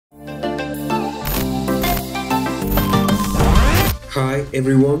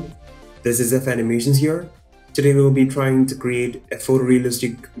everyone, this is F Animations here. Today we will be trying to create a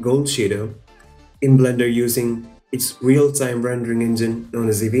photorealistic gold shader in Blender using its real-time rendering engine known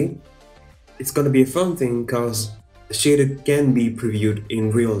as Evee. It's gonna be a fun thing because the shader can be previewed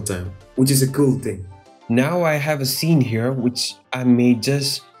in real time, which is a cool thing. Now I have a scene here which I made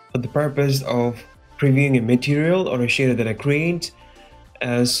just for the purpose of previewing a material or a shader that I create.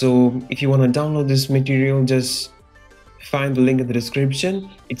 So if you want to download this material, just find the link in the description.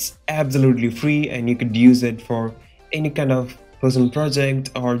 It's absolutely free and you could use it for any kind of personal project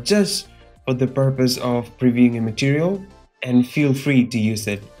or just for the purpose of previewing a material, and feel free to use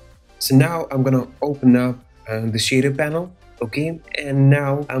it. So now I'm gonna open up the shader panel. Okay, and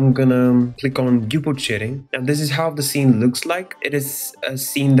now I'm gonna click on viewport shading. Now this is how the scene looks like. It is a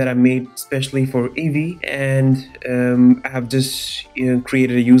scene that I made especially for Evee, and I have just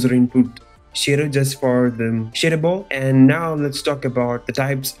created a user input shader just for the shader ball. And now let's talk about the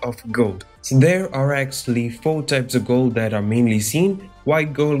types of gold. So there are actually 4 types of gold that are mainly seen: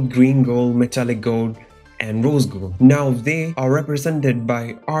 white gold, green gold, metallic gold, and rose gold. Now they are represented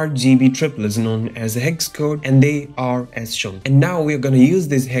by RGB triplets known as a hex code, and they are as shown. And now we're going to use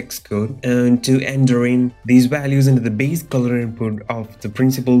this hex code to enter in these values into the base color input of the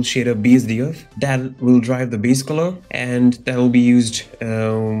principal shader BSDF. That will drive the base color, and that will be used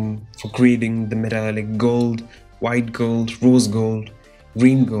for creating the metallic gold, white gold, rose gold,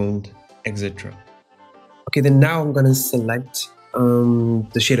 green gold, etc. Okay, then now I'm going to select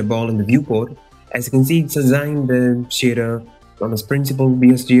the shader ball in the viewport. As you can see, it's assigned the shader on its principal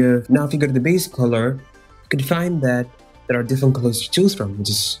BSDF. Now if you go to the base color, you can find that there are different colors to choose from, which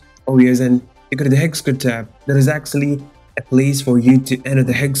is obvious. And you go to the hex code tab, there is actually a place for you to enter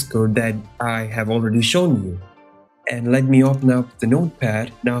the hex code that I have already shown you. And let me open up the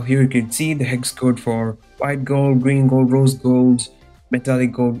notepad. Now here you can see the hex code for white gold, green gold, rose gold,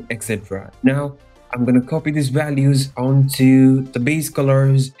 metallic gold, etc. Now I'm going to copy these values onto the base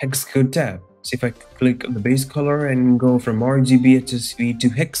colors hex code tab. So if I click on the base color and go from RGB HSV to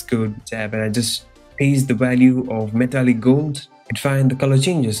hex code tab, and I just paste the value of metallic gold, you can find the color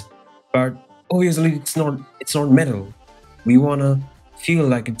changes. But obviously it's not metal. We wanna feel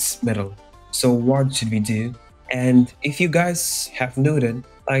like it's metal. So what should we do? And if you guys have noted,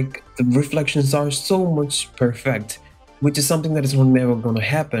 like, the reflections are so much perfect, which is something that is never gonna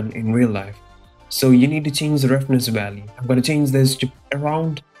happen in real life. So you need to change the reference value. I'm gonna change this to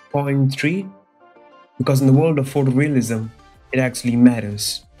around 0.3, because in the world of photorealism it actually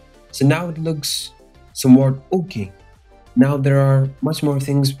matters. So now it looks somewhat okay. Now there are much more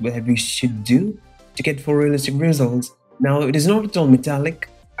things that we should do to get photorealistic results. Now it is not at all metallic.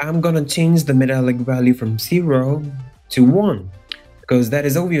 I'm gonna change the metallic value from 0 to 1, because that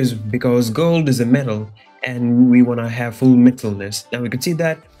is obvious, because gold is a metal and we want to have full metalness. Now we can see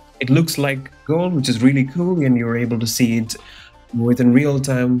that it looks like gold, which is really cool, and you're able to see it within real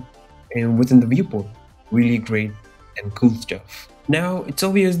time and within the viewport. Really great and cool stuff. Now it's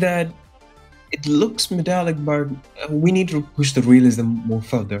obvious that it looks metallic, but we need to push the realism more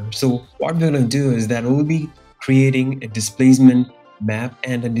further. So what we're gonna do is that we'll be creating a displacement map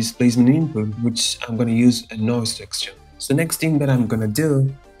and a displacement input, which I'm gonna use a noise texture. So next thing that I'm gonna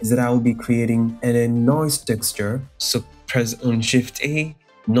do is that I'll be creating a noise texture. So press on Shift A,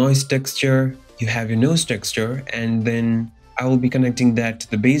 noise texture, you have your noise texture, and then I will be connecting that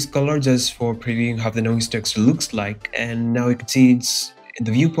to the base color just for previewing how the noise texture looks like. And now you can see it's in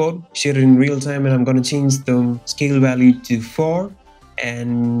the viewport, shaded in real time, and I'm going to change the scale value to 4,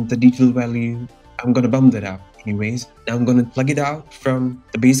 and the detail value, I'm going to bump that up anyways. Now I'm going to plug it out from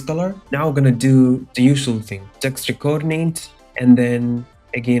the base color. Now I'm going to do the usual thing, texture coordinate, and then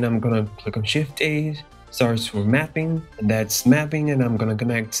again I'm going to click on Shift A, search for mapping, and that's mapping, and I'm going to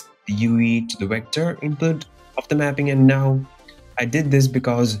connect the UE to the vector input of the mapping. And now I did this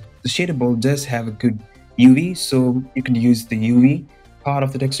because the shader ball does have a good UV, so you can use the UV part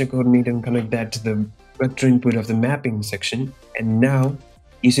of the texture coordinate and connect that to the vector input of the mapping section. And now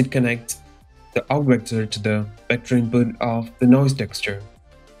you should connect the out vector to the vector input of the noise texture.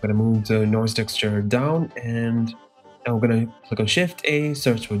 I'm gonna move the noise texture down, and now we're gonna click on Shift A,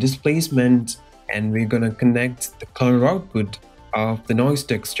 search for displacement, and we're gonna connect the color output of the noise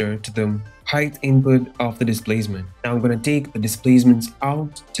texture to the height input of the displacement. Now I'm going to take the displacements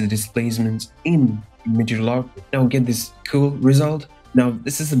out to the displacements in material output. Now get this cool result. Now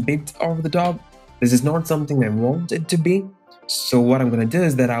this is a bit over the top. This is not something I want it to be. So what I'm going to do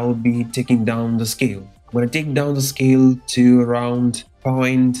is that I will be taking down the scale. I'm going to take down the scale to around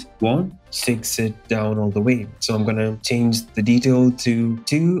 0.1, 6 it down all the way. So I'm going to change the detail to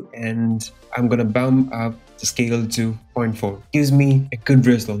 2, and I'm going to bump up the scale to 0.4. Gives me a good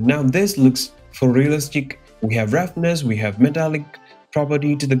result. Now this looks photorealistic. We have roughness, we have metallic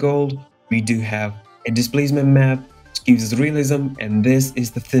property to the gold, we do have a displacement map which gives us realism, and this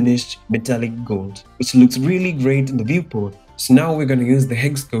is the finished metallic gold, which looks really great in the viewport. So now we're going to use the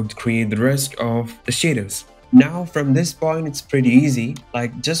hex code to create the rest of the shaders. Now from this point it's pretty easy,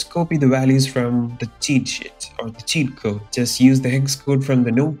 like just copy the values from the cheat sheet or the cheat code. Just use the hex code from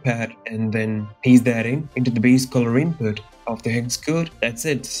the notepad and then paste that into the base color input of the hex code. That's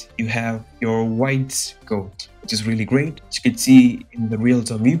it. You have your white gold, which is really great, as you can see in the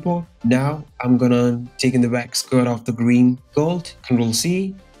real-time viewport. Now I'm gonna take in the wax code of the green gold, Ctrl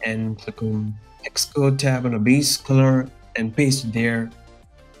C, and click on hex code tab on a base color and paste it there,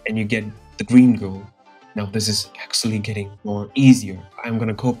 and you get the green gold. Now this is actually getting more easier. I'm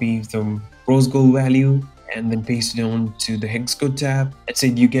gonna copy some rose gold value and then paste it on to the hex code tab. That's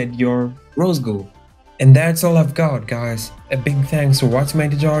it, you get your rose gold. And that's all I've got, guys. A big thanks for watching my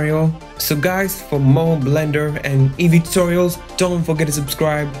tutorial. So guys, for more Blender and Evee tutorials, don't forget to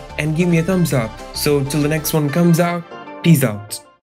subscribe and give me a thumbs up. So till the next one comes out, peace out.